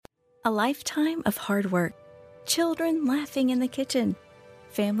A lifetime of hard work, children laughing in the kitchen,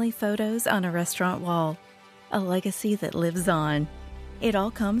 family photos on a restaurant wall, a legacy that lives on. It all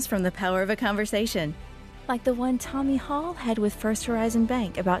comes from the power of a conversation, like the one Tommy Hall had with First Horizon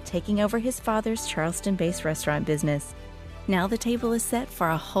Bank about taking over his father's Charleston-based restaurant business. Now the table is set for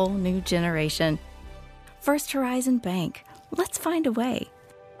a whole new generation. First Horizon Bank. Let's find a way.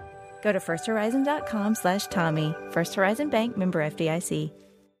 Go to firsthorizon.com/Tommy. First Horizon Bank, member FDIC.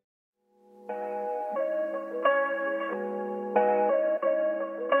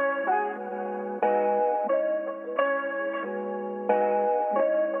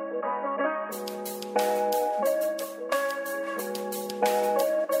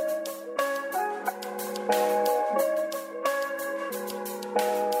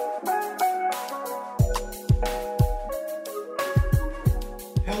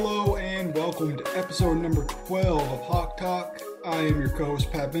 Episode number 12 of Hawk Talk. I am your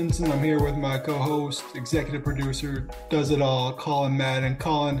co-host, Pat Benson. I'm here with my co-host, executive producer, does it all, Colin Madden.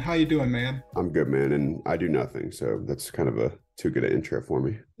 Colin, how you doing, man? I'm good, man, and I do nothing, so that's kind of a too good an intro for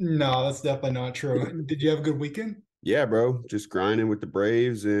me. No, that's definitely not true. Did you have a good weekend? Yeah, bro. Just grinding with the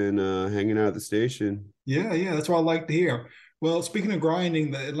Braves and hanging out at the station. Yeah, that's what I like to hear. Well, speaking of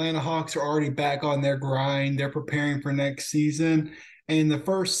grinding, the Atlanta Hawks are already back on their grind. They're preparing for next season. And the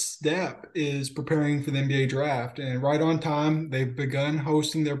first step is preparing for the NBA draft. And right on time, they've begun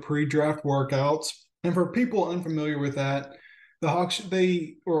hosting their pre-draft workouts. And for people unfamiliar with that, the Hawks,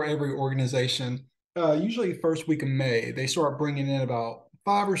 or every organization, usually first week of May, they start bringing in about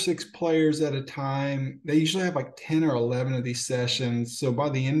 5 or 6 players at a time. They usually have like 10 or 11 of these sessions. So by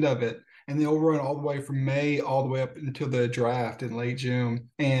the end of it, and they'll run all the way from May all the way up until the draft in late June.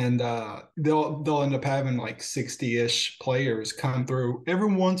 And they'll end up having like 60-ish players come through.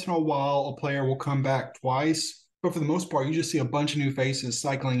 Every once in a while, a player will come back twice. But for the most part, you just see a bunch of new faces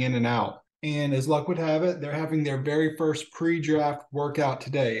cycling in and out. And as luck would have it, they're having their very first pre-draft workout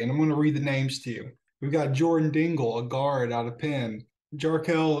today. And I'm going to read the names to you. We've got Jordan Dingle, a guard out of Penn.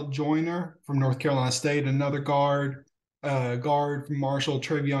 Jarkel Joyner from North Carolina State, another guard. Guard from Marshall,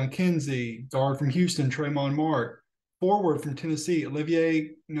 Travion Kinsey. Guard from Houston, Tremont Mark. Forward from Tennessee,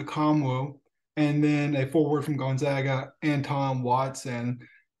 Olivier Nkamwu. And then a forward from Gonzaga, Anton Watson.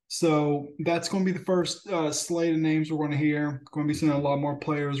 So that's going to be the first slate of names we're going to hear. Going to be seeing a lot more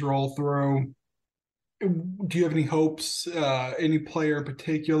players roll through. Do you have any hopes, any player in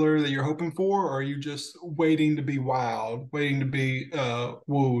particular that you're hoping for? Or are you just waiting to be wowed, waiting to be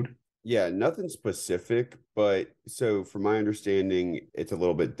wooed? Yeah, nothing specific, but so from my understanding, it's a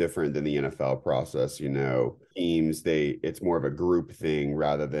little bit different than the NFL process. Teams, it's more of a group thing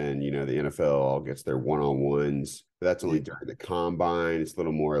rather than, the NFL all gets their one-on-ones. But that's only during the combine. It's a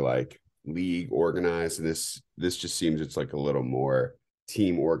little more like league organized. And this just seems it's like a little more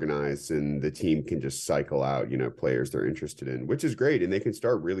team organized, and the team can just cycle out, players they're interested in, which is great. And they can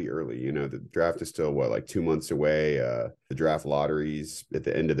start really early. The draft is still like 2 months away. The draft lotteries at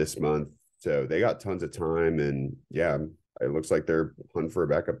the end of this month. So they got tons of time, and yeah, it looks like they're hunting for a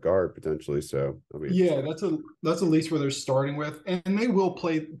backup guard potentially. So that's at least where they're starting with. And they will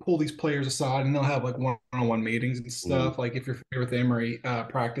pull these players aside, and they'll have like one-on-one meetings and stuff. Like if you're familiar with the Emory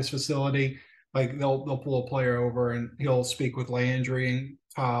practice facility, like they'll pull a player over and he'll speak with Landry and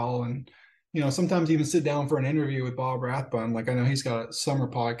Kyle, and sometimes even sit down for an interview with Bob Rathbun. Like I know he's got a summer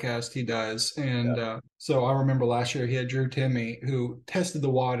podcast he does, and so I remember last year he had Drew Timme, who tested the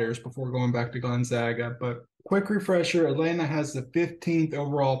waters before going back to Gonzaga. But quick refresher: Atlanta has the 15th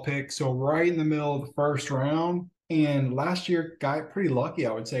overall pick, so right in the middle of the first round. And last year got pretty lucky,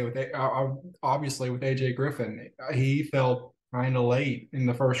 I would say, with obviously with AJ Griffin. He fell kind of late in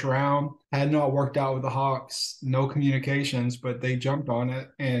the first round. Had not worked out with the Hawks, no communications, but they jumped on it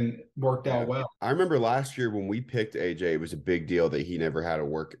and worked out well. I remember last year when we picked AJ, it was a big deal that he never had to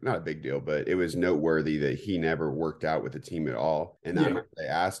work. Not a big deal, but it was noteworthy that he never worked out with the team at all. And I remember they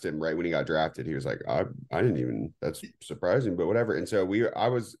asked him right when he got drafted, he was like, I didn't even, that's surprising, but whatever. And so I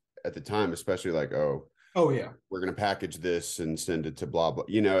was at the time, especially like, oh yeah, we're going to package this and send it to blah, blah,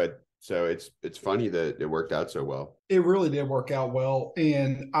 So it's funny that it worked out so well. It really did work out well.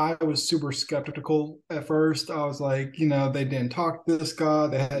 And I was super skeptical at first. I was like, they didn't talk to this guy.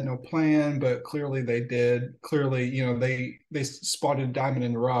 They had no plan, but clearly they did. Clearly, they spotted a diamond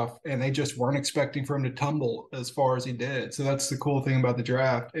in the rough, and they just weren't expecting for him to tumble as far as he did. So that's the cool thing about the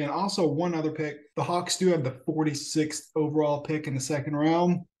draft. And also one other pick, the Hawks do have the 46th overall pick in the second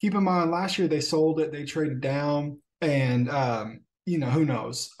round. Keep in mind, last year they sold it. They traded down, and who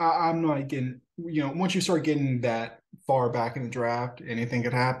knows? I'm not getting, once you start getting that far back in the draft, anything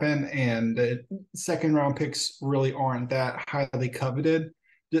could happen. And the second round picks really aren't that highly coveted.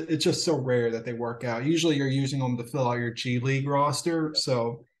 it's just so rare that they work out. Usually you're using them to fill out your G League roster.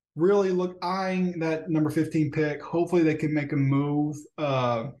 So really eyeing that number 15 pick. Hopefully they can make a move.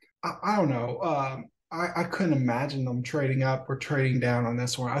 I don't know. I couldn't imagine them trading up or trading down on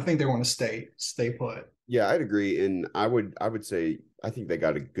this one. I think they want to stay put. Yeah, I'd agree. And I would say I think they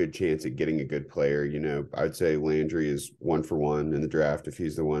got a good chance at getting a good player. I would say Landry is 1-for-1 in the draft if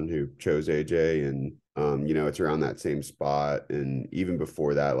he's the one who chose AJ. And it's around that same spot. And even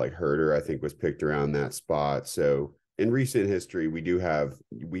before that, like Herder, I think was picked around that spot. So in recent history, we have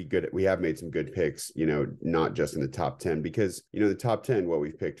made some good picks, not just in the top 10, because the top 10, what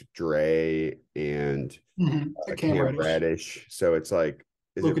we've picked Dre and Cam Reddish. So it's like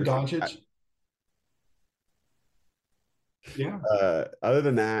Luka Doncic. Yeah. Other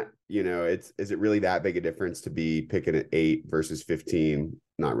than that, is it really that big a difference to be picking at 8 versus 15?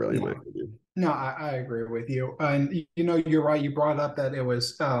 Not really, in my opinion. No, I agree with you. And you're right. You brought up that it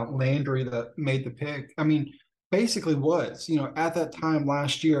was Landry that made the pick. I mean, basically at that time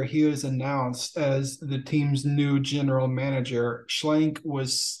last year, he was announced as the team's new general manager. Schlenk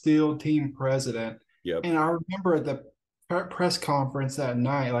was still team president. Yep. And I remember at the press conference that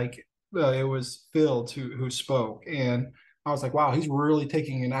night, it was Phil who spoke, and I was like, wow, he's really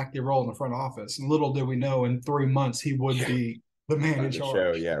taking an active role in the front office. And little did we know, in 3 months he would be the man in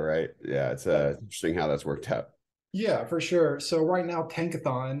charge. Yeah, right. Yeah, it's interesting how that's worked out. Yeah, for sure. So right now,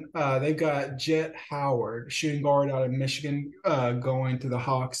 Tankathon, they've got Jet Howard, shooting guard out of Michigan, going to the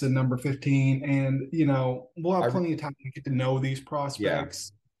Hawks at number 15. And, we'll have plenty of time to get to know these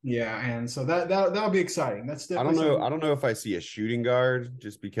prospects. Yeah, and so that'll be exciting. That's definitely I don't know if I see a shooting guard,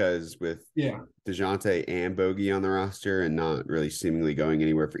 just because with DeJounte and Bogey on the roster and not really seemingly going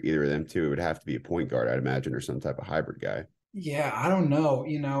anywhere for either of them two, it would have to be a point guard, I'd imagine, or some type of hybrid guy. Yeah, I don't know,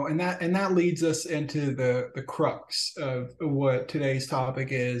 and that leads us into the crux of what today's topic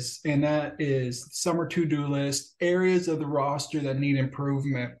is, and that is summer to-do list, areas of the roster that need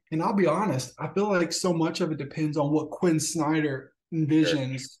improvement. And I'll be honest, I feel like so much of it depends on what Quinn Snyder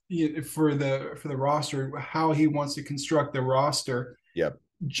envisions for the roster, how he wants to construct the roster. Yep.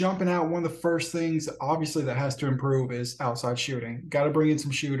 Jumping out, one of the first things obviously that has to improve is outside shooting. Got to bring in some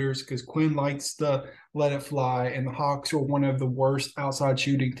shooters because Quinn likes to let it fly, and the Hawks are one of the worst outside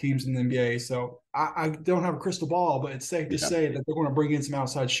shooting teams in the NBA. So I don't have a crystal ball, but it's safe to say that they're going to bring in some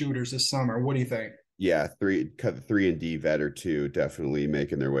outside shooters this summer. What do you think? Yeah, cut the 3-and-D vet or two definitely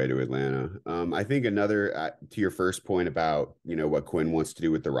making their way to Atlanta. I think another to your first point about what Quinn wants to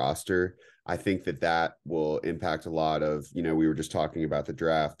do with the roster, I think that will impact a lot of we were just talking about the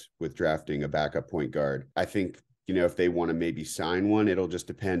draft with drafting a backup point guard. I think if they want to maybe sign one, it'll just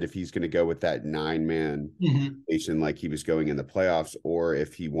depend if he's going to go with that 9-man station like he was going in the playoffs, or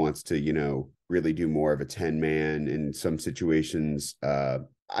if he wants to really do more of a 10-man in some situations.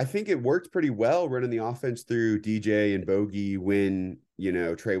 I think it worked pretty well running the offense through DJ and Bogey when,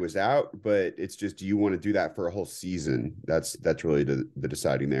 Trey was out, but it's just, do you want to do that for a whole season? That's really the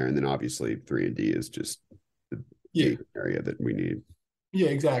deciding there. And then obviously 3-and-D is just the area that we need. Yeah,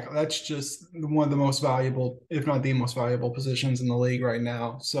 exactly. That's just one of the most valuable, if not the most valuable positions in the league right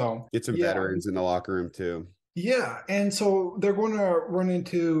now. So get some veterans in the locker room too. Yeah, and so they're going to run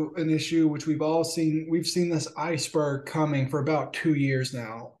into an issue which we've all seen. We've seen this iceberg coming for about 2 years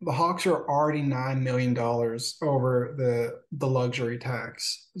now. The Hawks are already $9 million over the luxury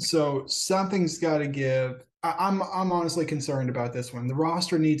tax. So something's got to give. I'm honestly concerned about this one. The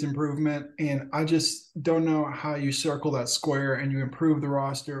roster needs improvement, and I just don't know how you circle that square and you improve the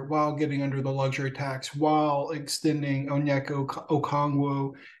roster while getting under the luxury tax, while extending Onyeka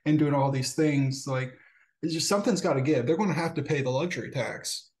Okongwu and doing all these things. It's just something's got to give. They're going to have to pay the luxury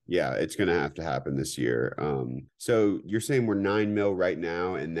tax. Yeah, it's going to have to happen this year. So you're saying we're $9 million right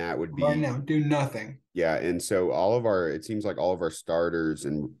now, and that would be right now, do nothing. Yeah, and so it seems like all of our starters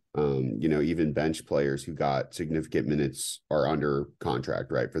and even bench players who got significant minutes are under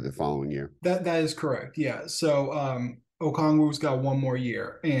contract, right, for the following year. That is correct. Yeah. So Okongwu's got 1 more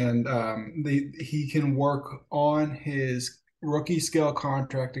year, and he can work on his rookie scale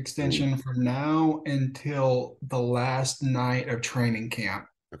contract extension from now until the last night of training camp.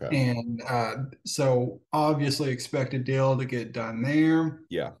 Okay. And so obviously expect a deal to get done there.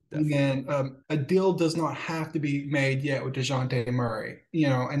 Yeah. Definitely. And then a deal does not have to be made yet with DeJounte Murray,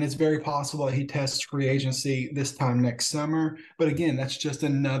 and it's very possible that he tests free agency this time next summer. But again, that's just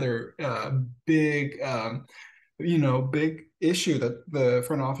another big issue that the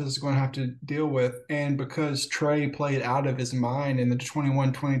front office is going to have to deal with. And because Trey played out of his mind in the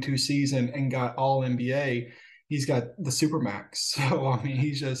 21-22 season and got all NBA, he's got the Supermax. So,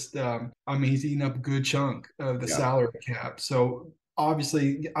 he's just, he's eating up a good chunk of the salary cap. So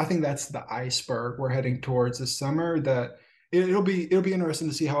obviously, I think that's the iceberg we're heading towards this summer. That it'll be interesting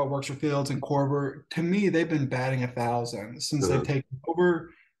to see how it works for Fields and Corbett. To me, they've been batting 1,000 since they've Uh-huh. taken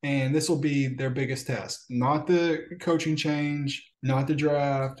over, and this will be their biggest test. Not the coaching change, not the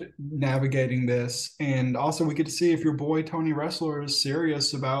draft, navigating this, and also we get to see if your boy Tony Wrestler is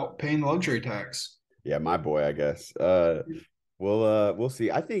serious about paying the luxury tax. Yeah, my boy, I guess. We'll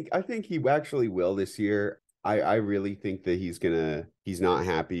see. I think he actually will this year. I really think that he's not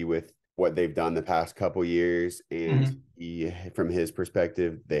happy with what they've done the past couple years, and Mhm. from his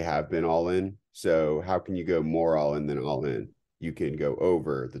perspective, they have been all in. So how can you go more all in than all in? You can go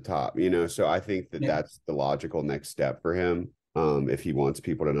over the top, you know. So I think that Yeah. that's the logical next step for him. If he wants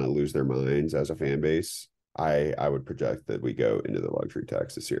people to not lose their minds as a fan base, I would project that we go into the luxury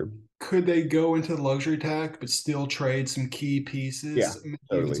tax this year. Could they go into the luxury tax but still trade some key Yeah, pieces, maybe even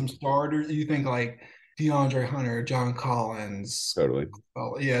totally, some starters? You think like DeAndre Hunter, John Collins? totally.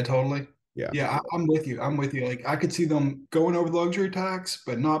 Oh, yeah, totally. Yeah, Yeah, I'm with you. I'm with you. Like I could see them going over the luxury tax,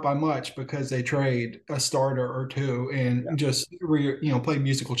 but not by much because they trade a starter or two yeah. and just play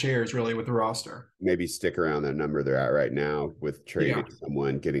musical chairs really with the roster. Maybe stick around that number they're at right now with Yeah. trading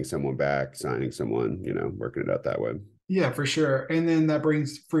someone, getting someone back, signing someone, working it out that way. Yeah, for sure. And then that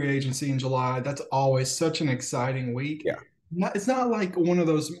brings free agency in July. That's always such an exciting week. Yeah. It's not like one of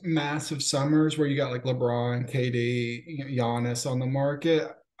those massive summers where you got like LeBron, KD, Giannis on the market.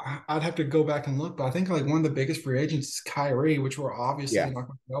 I'd have to go back and look, but I think like one of the biggest free agents is Kyrie, which we're obviously Yeah. not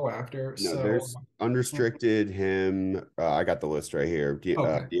going to go after. No, So, there's unrestricted him. I got the list right here.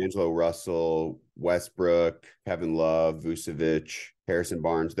 okay. D'Angelo Russell, Westbrook, Kevin Love, Vucevic, Harrison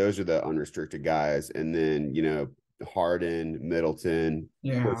Barnes. Those are the unrestricted guys. And then, Harden, Middleton,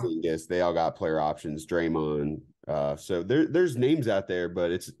 Yeah. Porzingis, they all got player options. Draymond. So there's names out there,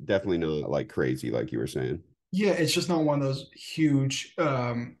 but it's definitely not like crazy, like you were saying. Yeah, it's just not one of those huge,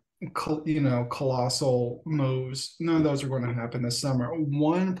 colossal moves. None of those are going to happen this summer.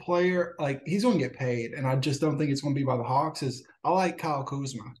 One player, like he's going to get paid, and I just don't think it's going to be by the Hawks. Is I like Kyle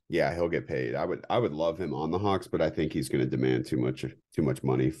Kuzma. Yeah, he'll get paid. I would love him on the Hawks, but I think he's going to demand too much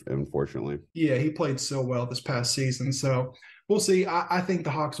money, unfortunately. Yeah, he played so well this past season. So we'll see. I think the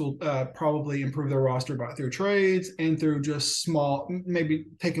Hawks will probably improve their roster through trades and through just small, maybe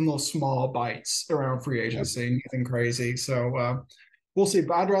taking little small bites around free Yeah. agency, nothing crazy. So we'll see.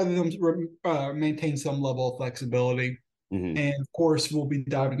 But I'd rather them maintain some level of flexibility. Hmm. And of course, we'll be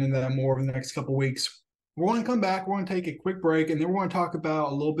diving into that more in the next couple of weeks. We're going to come back. We're going to take a quick break, and then we're going to talk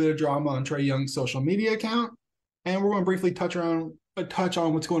about a little bit of drama on Trae Young's social media account, and we're going to briefly touch on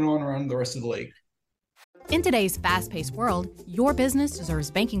what's going on around the rest of the league. In today's fast-paced world, your business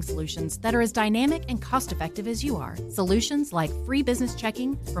deserves banking solutions that are as dynamic and cost-effective as you are. Solutions like free business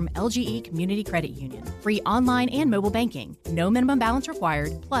checking from LGE Community Credit Union, free online and mobile banking, no minimum balance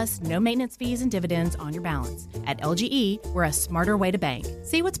required, plus no maintenance fees and dividends on your balance. At LGE, we're a smarter way to bank.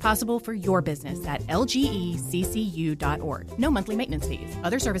 See what's possible for your business at lgeccu.org. No monthly maintenance fees.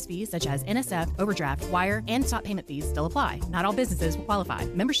 Other service fees such as NSF, overdraft, wire, and stop payment fees still apply. Not all businesses will qualify.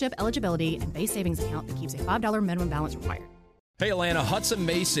 Membership eligibility and base savings account that keeps a $5 minimum balance required. Hey Atlanta, Hudson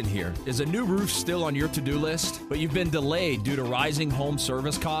Mason here. Is a new roof still on your to-do list, but you've been delayed due to rising home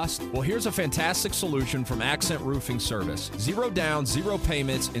service costs? Well, here's a fantastic solution from Accent Roofing Service. 0 down, 0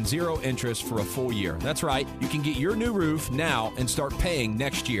 payments, and 0 interest for a full year. That's right. You can get your new roof now and start paying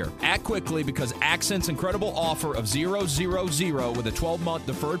next year. Act quickly because Accent's incredible offer of 000 with a 12-month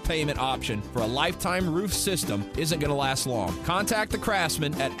deferred payment option for a lifetime roof system isn't going to last long. Contact the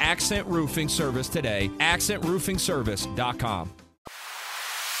craftsman at Accent Roofing Service today, accentroofingservice.com.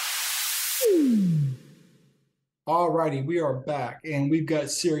 Alrighty, we are back, and we've got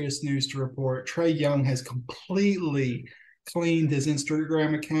serious news to report. Trae Young has completely cleaned his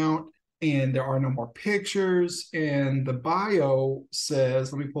Instagram account, and there are no more pictures. And the bio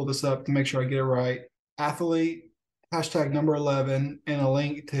says, let me pull this up to make sure I get it right. Athlete, hashtag number 11, and a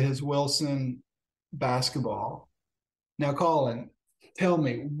link to his Wilson basketball. Now, Colin, tell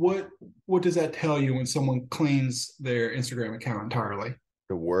me, what does that tell you when someone cleans their Instagram account entirely?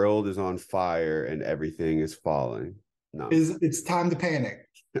 The world is on fire and everything is falling. No, It's time to panic.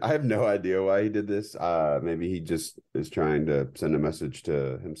 I have no idea why he did this. Maybe he just is trying to send a message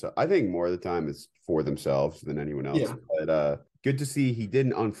to himself. I think more of the time it's for themselves than anyone else. Yeah. But good to see he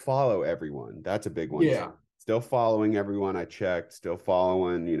didn't unfollow everyone. That's a big one. Yeah. Still following everyone I checked, still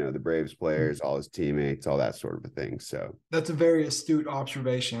following, the Braves players, all his teammates, all that sort of a thing. So That's a very astute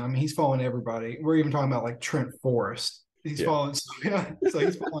observation. I mean, he's following everybody. We're even talking about like Trent Forrest. He's following. So, yeah, so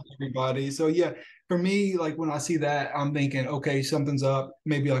he's following everybody. So yeah, for me, like when I see that, I'm thinking, okay, something's up.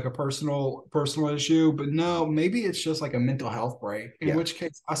 Maybe like a personal issue, but no, maybe it's just like a mental health break. In which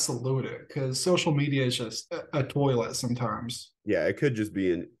case, I salute it because social media is just a toilet sometimes. Yeah, it could just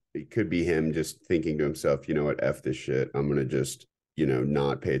be it could be him just thinking to himself, you know what, F this shit. I'm gonna just,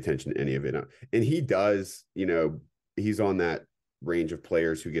 not pay attention to any of it. And he does, he's on that range of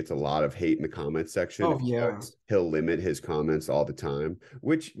players who gets a lot of hate in the comments section. Oh yeah, he'll limit his comments all the time,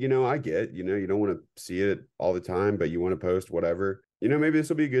 which I get. You don't want to see it all the time, but you want to post whatever. Maybe this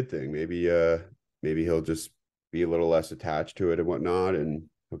will be a good thing. Maybe he'll just be a little less attached to it and whatnot, and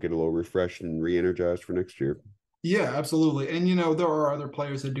he'll get a little refreshed and re-energized for next year. Yeah, absolutely. And there are other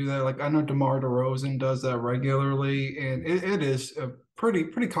players that do that. Like I know DeMar DeRozan does that regularly, and it is a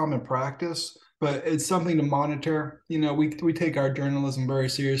pretty common practice. But it's something to monitor. We take our journalism very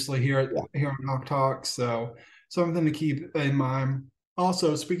seriously here on Knock Talk, so something to keep in mind.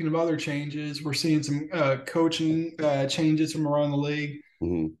 Also, speaking of other changes, we're seeing some coaching changes from around the league.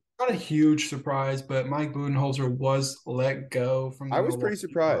 Mm-hmm. Not a huge surprise, but Mike Budenholzer was let go from. I was pretty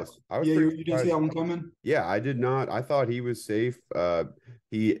surprised. You didn't see that one coming? Yeah, I did not. I thought he was safe.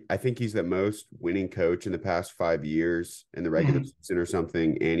 I think he's the most winning coach in the past 5 years in the regular season or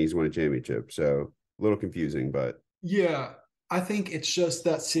something, and he's won a championship. So a little confusing, but yeah, I think it's just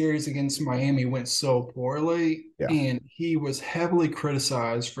that series against Miami went so poorly, and he was heavily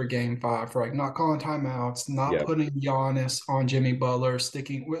criticized for Game 5 for not calling timeouts, not putting Giannis on Jimmy Butler,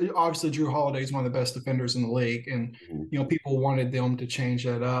 obviously Drew Holiday is one of the best defenders in the league, and people wanted them to change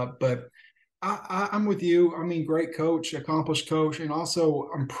that up, but I'm with you. I mean, great coach, accomplished coach, and also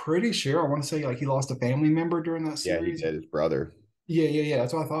I'm pretty sure I want to say he lost a family member during that series. Yeah, he did, his brother. Yeah.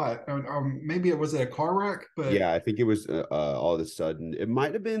 That's what I thought. Maybe it was a car wreck, but yeah, I think it was all of a sudden. It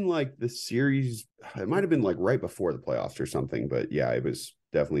might have been like the series. It might have been like right before the playoffs or something. But yeah, it was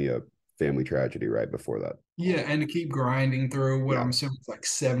definitely a family tragedy right before that. Yeah, and to keep grinding through what I'm assuming is like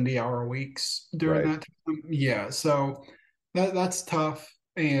 70-hour weeks during that time. Yeah, so that's tough.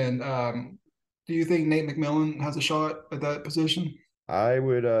 And do you think Nate McMillan has a shot at that position? I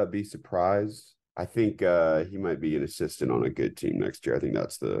would be surprised. I think he might be an assistant on a good team next year. I think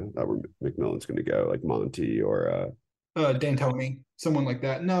that's where McMillan's going to go, like Monty or D'Antoni, someone like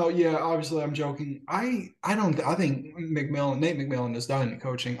that. No, yeah, obviously I'm joking. I think Nate McMillan is done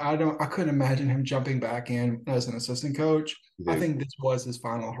coaching. I couldn't imagine him jumping back in as an assistant coach. I think this was his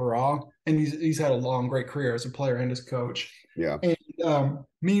final hurrah, and he's had a long, great career as a player and as coach. Yeah. And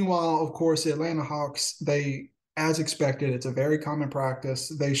meanwhile, of course, the Atlanta Hawks, as expected, it's a very common practice.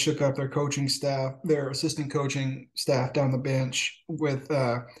 They shook up their coaching staff, their assistant coaching staff down the bench with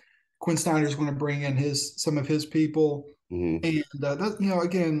Quinn Snyder's going to bring in some of his people. And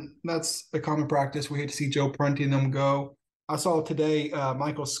again, that's a common practice. We hate to see Joe Prunty and them go. I saw today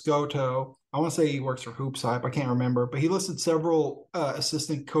Michael Scotto. I want to say he works for Hoops Hype. I can't remember, but he listed several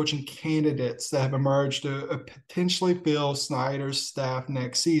assistant coaching candidates that have emerged to potentially fill Snyder's staff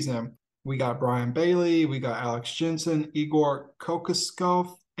next season. We got Brian Bailey, we got Alex Jensen, Igor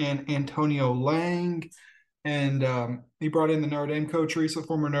Kokoskov, and Antonio Lang. And he brought in the Notre Dame coach,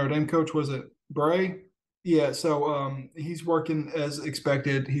 former Notre Dame coach, was it Bray? Yeah, so he's working as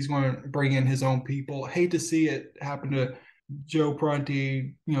expected. He's going to bring in his own people. Hate to see it happen to Joe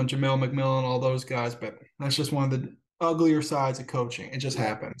Prunty, Jamel McMillan, all those guys, but that's just one of the uglier sides of coaching. It just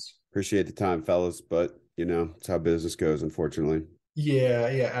happens. Appreciate the time, fellas, but it's how business goes, unfortunately.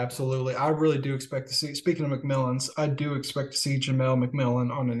 Yeah, absolutely. I really do expect to see, speaking of McMillans, I do expect to see Jamel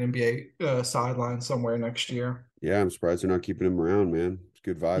McMillan on an NBA sideline somewhere next year. Yeah, I'm surprised they're not keeping him around, man. It's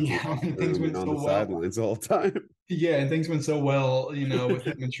good vibes. Yeah, things went on so the sidelines all the time. Yeah, and things went so well, with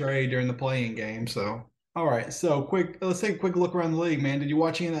him and Trey during the playing game. So, all right. So let's take a quick look around the league, man. Did you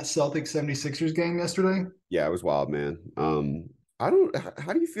watch any of that Celtics 76ers game yesterday? Yeah, it was wild, man. How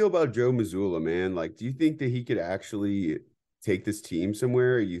do you feel about Joe Mazzulla, man? Like, do you think that he could actually take this team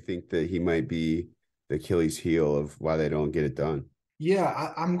somewhere, or you think that he might be the Achilles heel of why they don't get it done?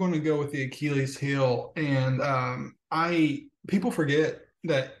 Yeah, I'm going to go with the Achilles heel. And people forget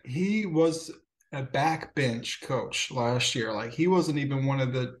that he was a backbench coach last year. Like, he wasn't even one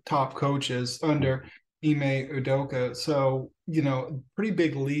of the top coaches under Ime Udoka. So, pretty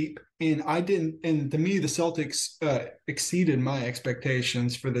big leap. And to me, the Celtics exceeded my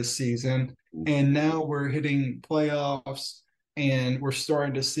expectations for this season. And now we're hitting playoffs, and we're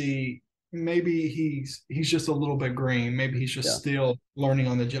starting to see maybe he's just a little bit green. Maybe he's just still learning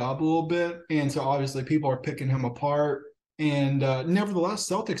on the job a little bit. And so obviously people are picking him apart. And nevertheless,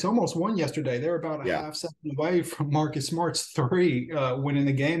 Celtics almost won yesterday. They're about a half second away from Marcus Smart's 3, winning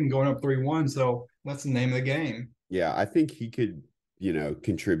the game and going up 3-1. So that's the name of the game. Yeah, I think he could,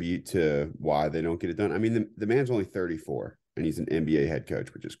 contribute to why they don't get it done. I mean, the man's only 34 and he's an NBA head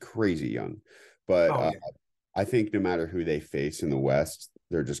coach, which is crazy young. But I think no matter who they face in the West,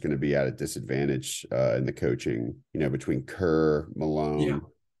 they're just going to be at a disadvantage in the coaching, between Kerr, Malone,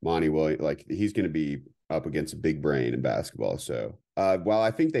 Monty Williams. Like, he's going to be up against a big brain in basketball. So while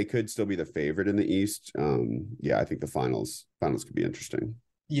I think they could still be the favorite in the East, I think the finals could be interesting.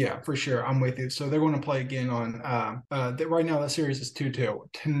 Yeah, for sure. I'm with you. So they're going to play again on right now. The series is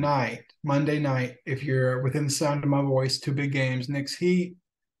 2-2 tonight, Monday night. If you're within the sound of my voice, two big games: Knicks Heat,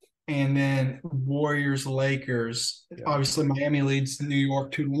 and then Warriors Lakers. Yeah. Obviously, Miami leads New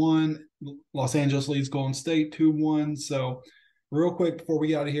York 2-1. Los Angeles leads Golden State 2-1. So, real quick before we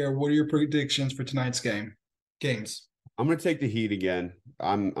get out of here, what are your predictions for tonight's games? I'm going to take the Heat again.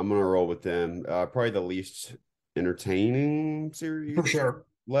 I'm going to roll with them. Probably the least entertaining series for sure.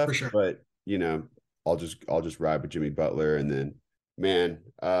 Left, for sure. But I'll just ride with Jimmy Butler, and then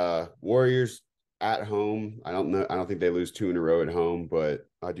Warriors at home. I don't think they lose 2 in a row at home, but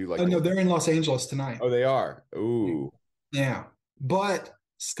I do like. Oh no, they're in Los Angeles tonight. Oh, they are. Ooh, yeah. But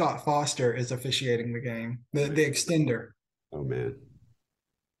Scott Foster is officiating the game, the extender. Oh man.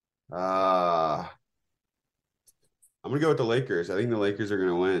 I'm gonna go with the Lakers. I think the Lakers are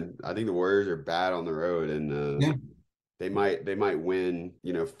gonna win. I think the Warriors are bad on the road, and they might win,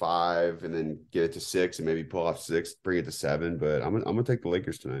 5 and then get it to 6 and maybe pull off 6, bring it to 7. But I'm gonna take the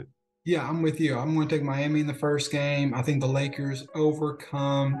Lakers tonight. Yeah, I'm with you. I'm going to take Miami in the first game. I think the Lakers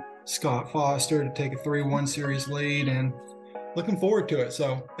overcome Scott Foster to take a 3-1 series lead, and looking forward to it.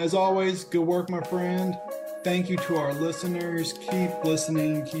 So, as always, good work, my friend. Thank you to our listeners. Keep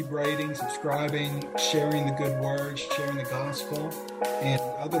listening, keep rating, subscribing, sharing the good word, sharing the gospel. And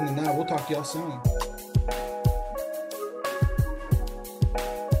other than that, we'll talk to y'all soon.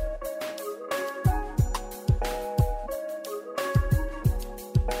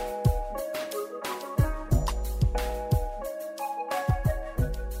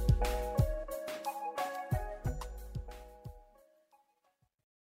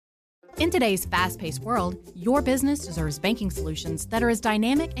 In today's fast-paced world, your business deserves banking solutions that are as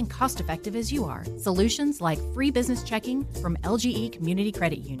dynamic and cost-effective as you are. Solutions like free business checking from LGE Community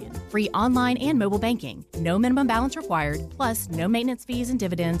Credit Union, free online and mobile banking, no minimum balance required, plus no maintenance fees and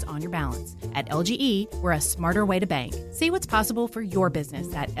dividends on your balance. At LGE, we're a smarter way to bank. See what's possible for your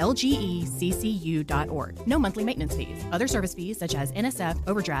business at lgeccu.org. No monthly maintenance fees. Other service fees such as NSF,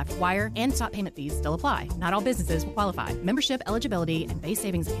 overdraft, wire, and stop payment fees still apply. Not all businesses will qualify. Membership eligibility and base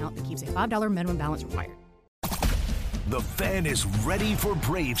savings account that keeps a $5 minimum balance required. The Fan is ready for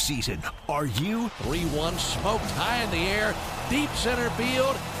Brave season. Are you? 3-1 smoked high in the air, deep center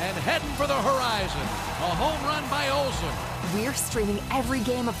field, and heading for the horizon. A home run by Olsen. We're streaming every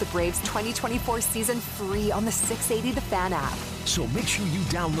game of the Braves 2024 season free on the 680 The Fan app. So make sure you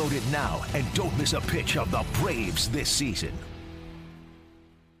download it now and don't miss a pitch of the Braves this season.